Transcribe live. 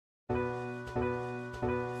Alright,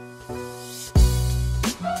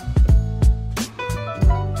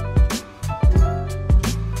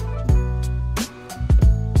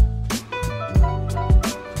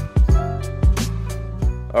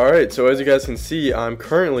 so as you guys can see, I'm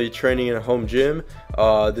currently training in a home gym.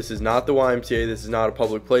 This is not the YMCA, this is not a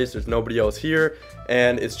public place, there's nobody else here,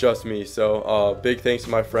 and it's just me. So big thanks to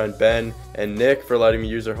my friend Ben and Nick for letting me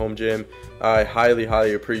use their home gym. I highly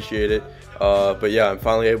appreciate it. But yeah, I'm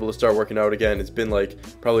finally able to start working out again. It's been like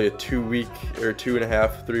probably a 2 week or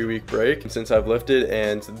 2.5, 3 week break since I've lifted,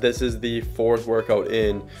 and this is the 4th workout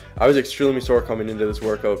in. I was extremely sore coming into this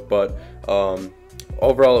workout, but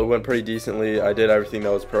overall it went pretty decently. I did everything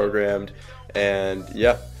that was programmed, and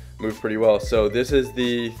yeah, moved pretty well. So this is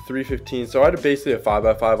the 315. So I had basically a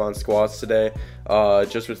 5x5 on squats today,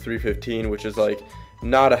 just with 315, which is like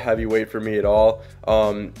not a heavy weight for me at all.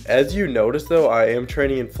 As you notice though, I am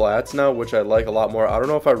training in flats now, which I like a lot more. I don't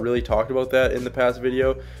know if I really talked about that in the past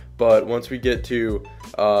video, but once we get to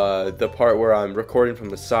the part where I'm recording from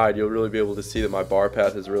the side, you'll really be able to see that my bar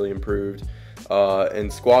path has really improved.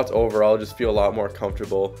 And squats overall just feel a lot more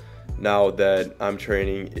comfortable now that I'm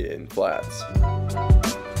training in flats.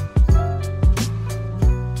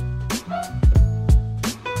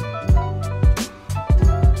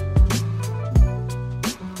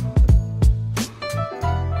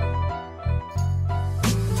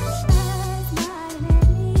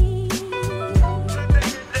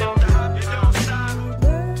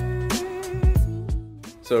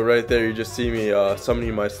 So right there you just see me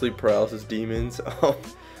summoning my sleep paralysis demons.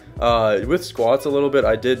 With squats a little bit,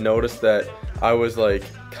 I did notice that I was like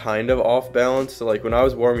kind of off balance. So like when I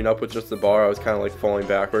was warming up with just the bar, I was kind of like falling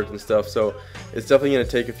backwards and stuff. So it's definitely going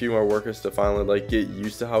to take a few more workouts to finally like get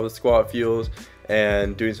used to how the squat feels,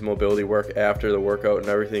 and doing some mobility work after the workout and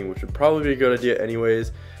everything, which would probably be a good idea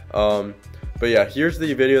anyways. But yeah, here's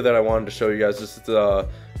the video that I wanted to show you guys, just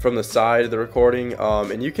from the side of the recording,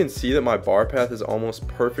 and you can see that my bar path is almost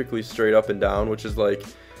perfectly straight up and down, which is like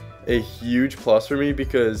a huge plus for me,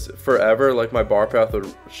 because forever like my bar path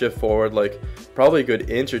would shift forward like probably a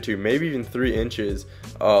good inch or two, maybe even 3 inches,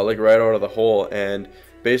 like right out of the hole, and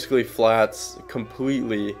basically flats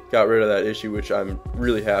completely got rid of that issue, which I'm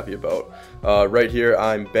really happy about. Right here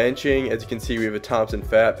I'm benching. As you can see, we have a Thompson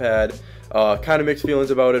fat pad. Kind of mixed feelings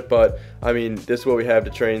about it, but I mean, this is what we have to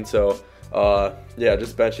train. So yeah,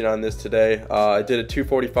 just benching on this today. I did a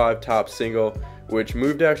 245 top single, which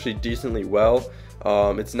moved actually decently well.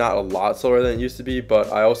 It's not a lot slower than it used to be,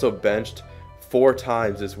 but I also benched 4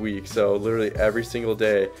 times this week. So literally every single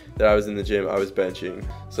day that I was in the gym, I was benching.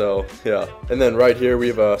 So yeah. And then right here we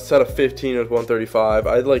have a set of 15 with 135.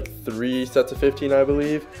 I had like 3 sets of 15, I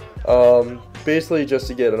believe. Basically just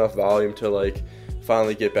to get enough volume to like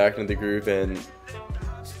finally get back into the groove and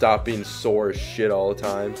stop being sore as shit all the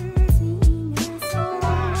time.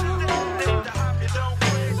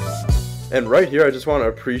 And right here, I just want to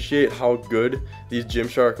appreciate how good these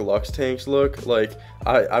Gymshark Luxe tanks look. Like,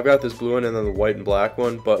 I've got this blue one and then the white and black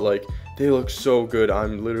one, but like, they look so good.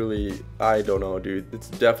 I'm literally, I don't know, dude. It's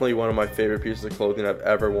definitely one of my favorite pieces of clothing I've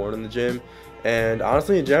ever worn in the gym. And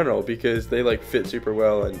honestly, in general, because they like fit super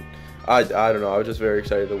well, and I don't know, I was just very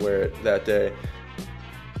excited to wear it that day.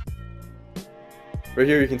 Right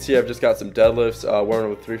here you can see I've just got some deadlifts, worn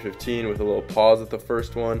with 315 with a little pause at the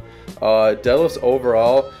first one. Deadlifts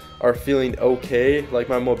overall are feeling okay. Like,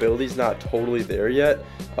 my mobility's not totally there yet,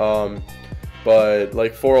 but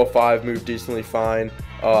like 405 moved decently fine.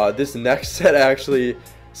 This next set actually,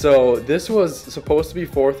 so this was supposed to be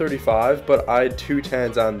 435, but I had 2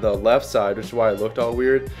 10s on the left side, which is why it looked all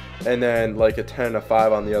weird, and then like a 10 and a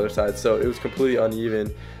 5 on the other side, so it was completely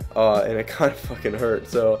uneven, and it kind of fucking hurt.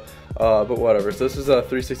 So but whatever. So this is a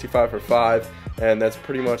 365 for 5, and that's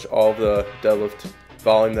pretty much all the deadlift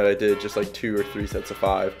volume that I did, just like 2 or 3 sets of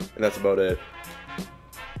 5, and that's about it.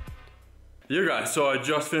 Yeah guys, so I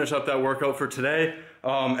just finished up that workout for today,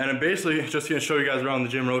 and I'm basically just gonna show you guys around the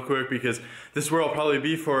gym real quick, because this is where I'll probably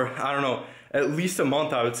be for, I don't know, at least a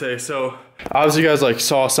month, I would say. So obviously you guys like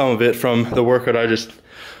saw some of it from the workout I just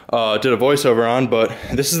did a voiceover on, but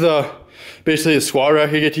this is basically the squat rack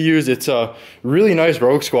I get to use. It's a really nice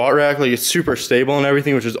Rogue squat rack. Like, it's super stable and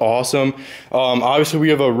everything, which is awesome. Obviously we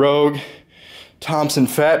have a Rogue Thompson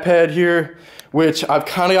fat pad here, which I've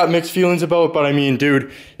kind of got mixed feelings about, but I mean,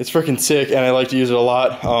 dude, it's freaking sick and I like to use it a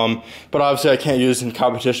lot. But obviously I can't use it in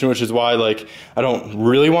competition, which is why like I don't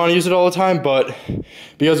really want to use it all the time, but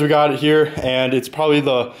because we got it here and it's probably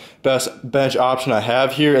the best bench option I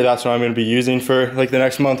have here, that's what I'm going to be using for like the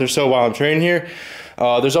next month or so while I'm training here.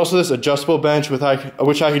 There's also this adjustable bench which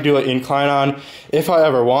I could do an incline on if I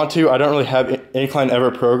ever want to. I don't really have incline ever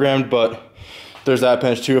programmed, but there's that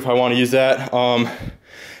bench too if I want to use that.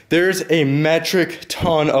 There's a metric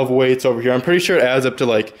ton of weights over here. I'm pretty sure it adds up to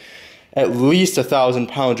like at least 1,000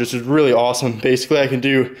 pounds, which is really awesome. Basically, I can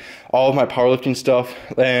do all of my powerlifting stuff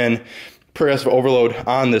and progressive overload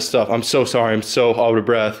on this stuff. I'm so sorry, I'm so out of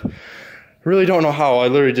breath. I really don't know how. I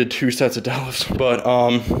literally did 2 sets of deadlifts, but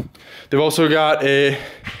they've also got a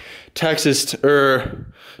Texas or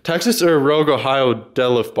Rogue Ohio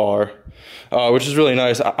deadlift bar, which is really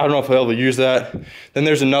nice. I don't know if I'll be able to use that. Then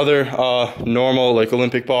there's another normal like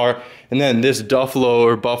Olympic bar, and then this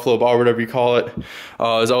Buffalo bar, whatever you call it,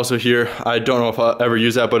 is also here. I don't know if I'll ever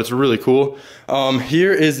use that, but it's really cool.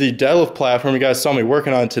 Here is the deadlift platform you guys saw me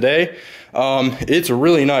working on today. It's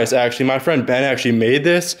really nice actually. My friend Ben actually made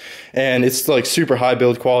this, and it's like super high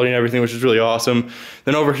build quality and everything, which is really awesome.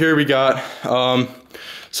 Then over here we got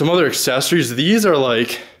some other accessories. These are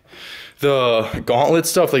like the gauntlet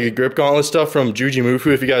stuff, like a grip gauntlet stuff from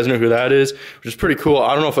Jujimufu, if you guys know who that is, which is pretty cool.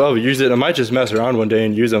 I don't know if I'll ever use it. I might just mess around one day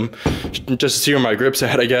and use them just to see where my grip's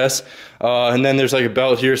at, I guess. And then there's like a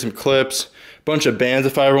belt here, some clips, bunch of bands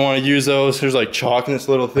if I ever want to use those. There's like chalk in this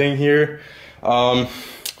little thing here.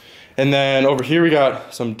 And then over here we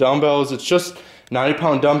got some dumbbells. It's just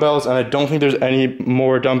 90-pound dumbbells, and I don't think there's any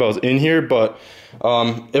more dumbbells in here, but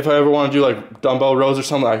if I ever want to do like dumbbell rows or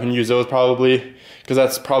something, I can use those probably, because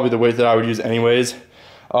that's probably the weight that I would use anyways.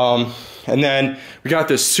 And then we got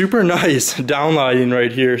this super nice downlighting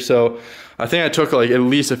right here. So I think I took like at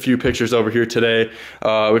least a few pictures over here today,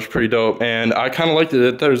 which is pretty dope. And I kind of liked it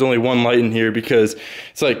that there's only one light in here because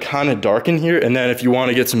it's like kind of dark in here. And then if you want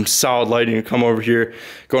to get some solid lighting, you come over here,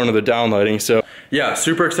 go into the downlighting. So yeah,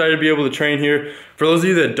 super excited to be able to train here. For those of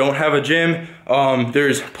you that don't have a gym,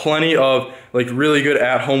 there's plenty of like really good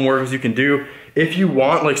at-home workouts you can do. If you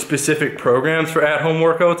want like specific programs for at-home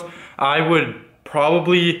workouts, I would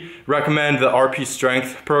probably recommend the RP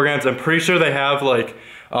Strength programs. I'm pretty sure they have like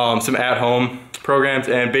some at-home programs,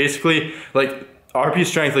 and basically like RP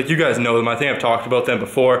Strength, like you guys know them, I think I've talked about them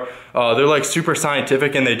before. They're like super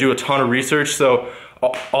scientific and they do a ton of research, so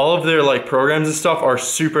all of their like programs and stuff are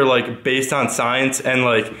super like based on science and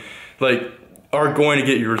like are going to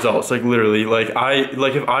get you results, like literally. Like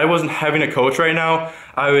if I wasn't having a coach right now,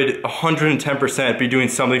 I would 110% be doing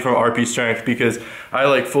something from RP Strength, because I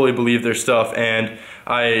like fully believe their stuff, and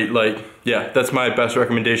I like, yeah, that's my best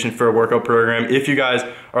recommendation for a workout program if you guys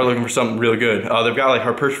are looking for something really good. They've got like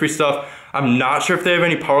hypertrophy stuff. I'm not sure if they have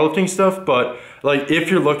any powerlifting stuff, but like if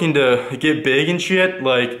you're looking to get big and shit,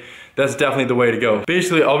 like that's definitely the way to go.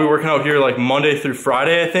 Basically, I'll be working out here like Monday through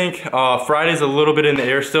Friday, I think. Friday's a little bit in the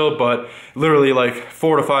air still, but literally like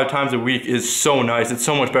 4 to 5 times a week is so nice. It's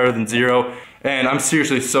so much better than 0. And I'm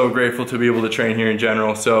seriously so grateful to be able to train here in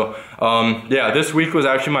general. So yeah, this week was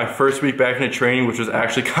actually my first week back into training, which was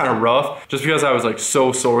actually kind of rough, just because I was like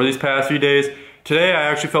so sore these past few days. Today I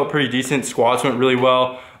actually felt pretty decent. Squats went really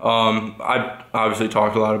well. I obviously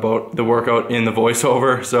talked a lot about the workout in the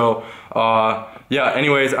voiceover. So yeah,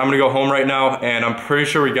 anyways, I'm gonna go home right now, and I'm pretty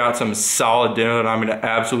sure we got some solid dinner that I'm gonna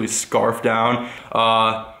absolutely scarf down.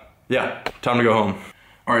 Yeah, time to go home.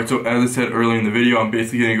 Alright, so as I said earlier in the video, I'm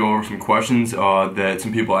basically gonna go over some questions that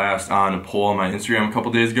some people asked on a poll on my Instagram a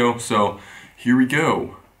couple days ago. So here we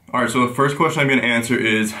go. Alright, so the first question I'm going to answer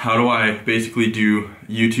is, how do I basically do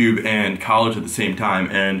YouTube and college at the same time?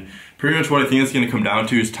 And pretty much what I think it's going to come down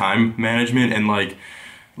to is time management and like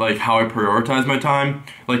how I prioritize my time.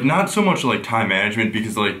 Like not so much like time management,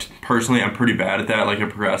 because like personally I'm pretty bad at that. Like I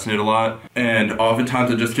procrastinate a lot, and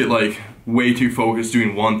oftentimes I just get like way too focused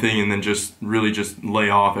doing one thing and then just really just lay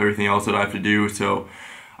off everything else that I have to do. So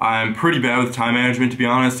I'm pretty bad with time management, to be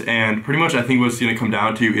honest, and pretty much I think what's going to come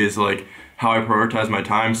down to is like how I prioritize my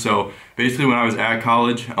time. So basically when I was at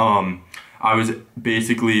college, I was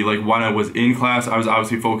basically like, when I was in class, I was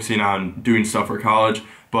obviously focusing on doing stuff for college,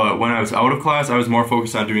 but when I was out of class, I was more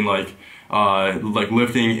focused on doing like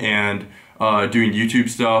lifting and doing YouTube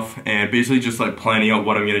stuff, and basically just like planning out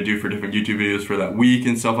what I'm gonna do for different YouTube videos for that week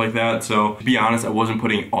and stuff like that. So to be honest, I wasn't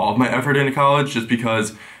putting all of my effort into college, just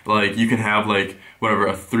because like you can have like whatever,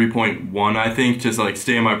 a 3.1 I think, just like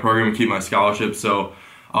stay in my program and keep my scholarship. So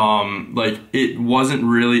like it wasn't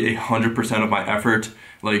really 100% of my effort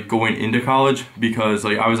like going into college, because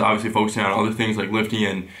like I was obviously focusing on other things like lifting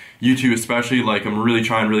and YouTube especially. Like I'm really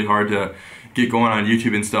trying really hard to get going on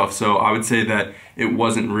YouTube and stuff, so I would say that it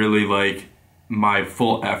wasn't really like my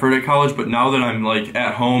full effort at college. But now that I'm like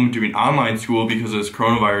at home doing online school because of this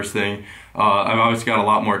coronavirus thing, I've obviously got a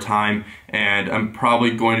lot more time, and I'm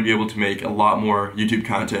probably going to be able to make a lot more YouTube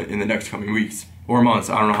content in the next coming weeks or months.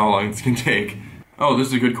 I don't know how long it's gonna take. Oh, this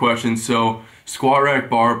is a good question. So squat rack,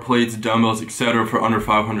 bar, plates, dumbbells, etc. for under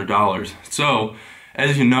 $500. So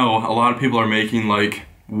as you know, a lot of people are making like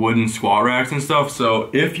wooden squat racks and stuff. So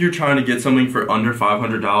if you're trying to get something for under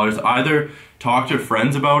 $500, either talk to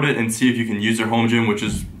friends about it and see if you can use their home gym, which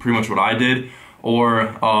is pretty much what I did, or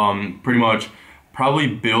pretty much probably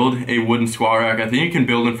build a wooden squat rack. I think you can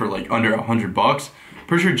build them for like under $100.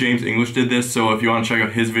 Pretty sure James English did this, so if you want to check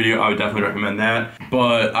out his video, I would definitely recommend that.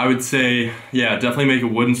 But I would say, yeah, definitely make a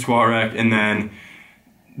wooden squat rack. And then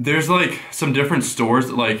there's like some different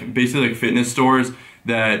stores, like basically like fitness stores,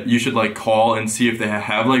 that you should like call and see if they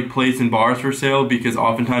have like plates and bars for sale, because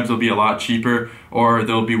oftentimes they'll be a lot cheaper, or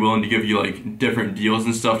they'll be willing to give you like different deals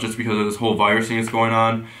and stuff just because of this whole virus thing that's going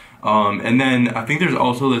on. And then I think there's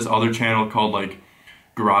also this other channel called like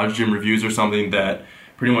Garage Gym Reviews or something that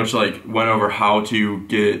pretty much like went over how to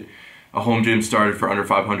get a home gym started for under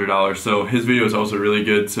 $500. So his video is also really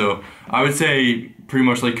good. So I would say pretty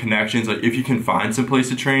much like connections, like if you can find some place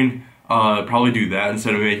to train, probably do that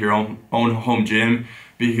instead of make your own home gym,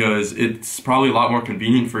 because it's probably a lot more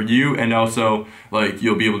convenient for you, and also like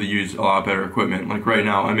you'll be able to use a lot better equipment. Like right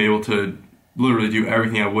now I'm able to literally do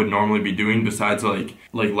everything I would normally be doing besides like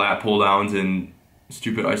lat pull downs and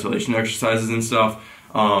stupid isolation exercises and stuff.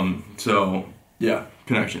 So yeah,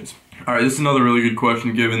 connections. All right, this is another really good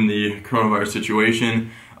question given the coronavirus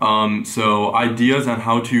situation. So ideas on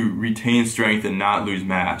how to retain strength and not lose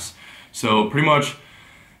mass. So pretty much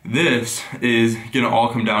this is gonna all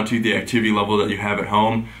come down to the activity level that you have at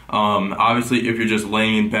home. Obviously, if you're just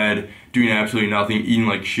laying in bed doing absolutely nothing, eating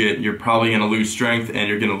like shit, you're probably gonna lose strength and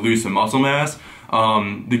you're gonna lose some muscle mass.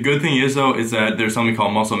 The good thing is though, is that there's something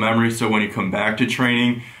called muscle memory. So when you come back to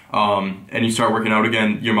training and you start working out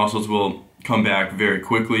again, your muscles will come back very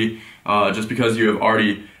quickly, just because you have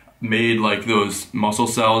already made like those muscle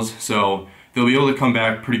cells. So they'll be able to come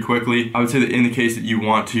back pretty quickly. I would say that in the case that you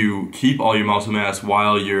want to keep all your muscle mass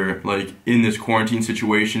while you're like in this quarantine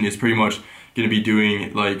situation, is pretty much going to be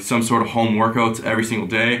doing like some sort of home workouts every single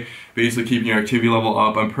day, basically keeping your activity level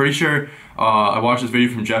up. I'm pretty sure I watched this video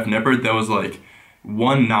from Jeff Nippert that was like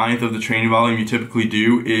 1/9 of the training volume you typically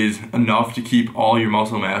do is enough to keep all your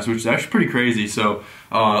muscle mass, which is actually pretty crazy. So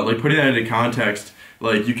like putting that into context,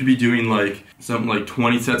 like you could be doing like something like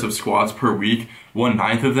 20 sets of squats per week.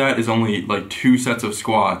 1/9 of that is only like 2 sets of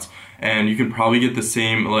squats, and you can probably get the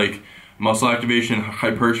same like muscle activation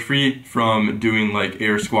hypertrophy from doing like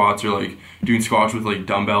air squats, or like doing squats with like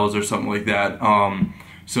dumbbells or something like that.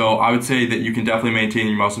 So I would say that you can definitely maintain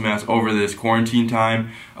your muscle mass over this quarantine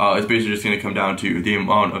time. It's basically just going to come down to the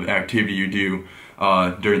amount of activity you do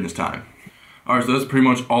during this time. Alright, so that's pretty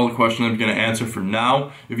much all the questions I'm going to answer for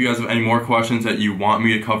now. If you guys have any more questions that you want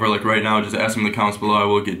me to cover like right now, just ask them in the comments below. I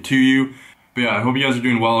will get to you. But yeah, I hope you guys are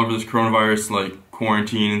doing well over this coronavirus like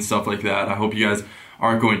quarantine and stuff like that. I hope you guys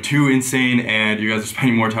aren't going too insane and you guys are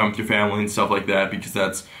spending more time with your family and stuff like that, because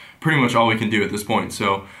that's pretty much all we can do at this point.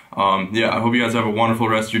 So yeah, I hope you guys have a wonderful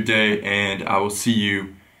rest of your day, and I will see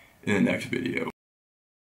you in the next video.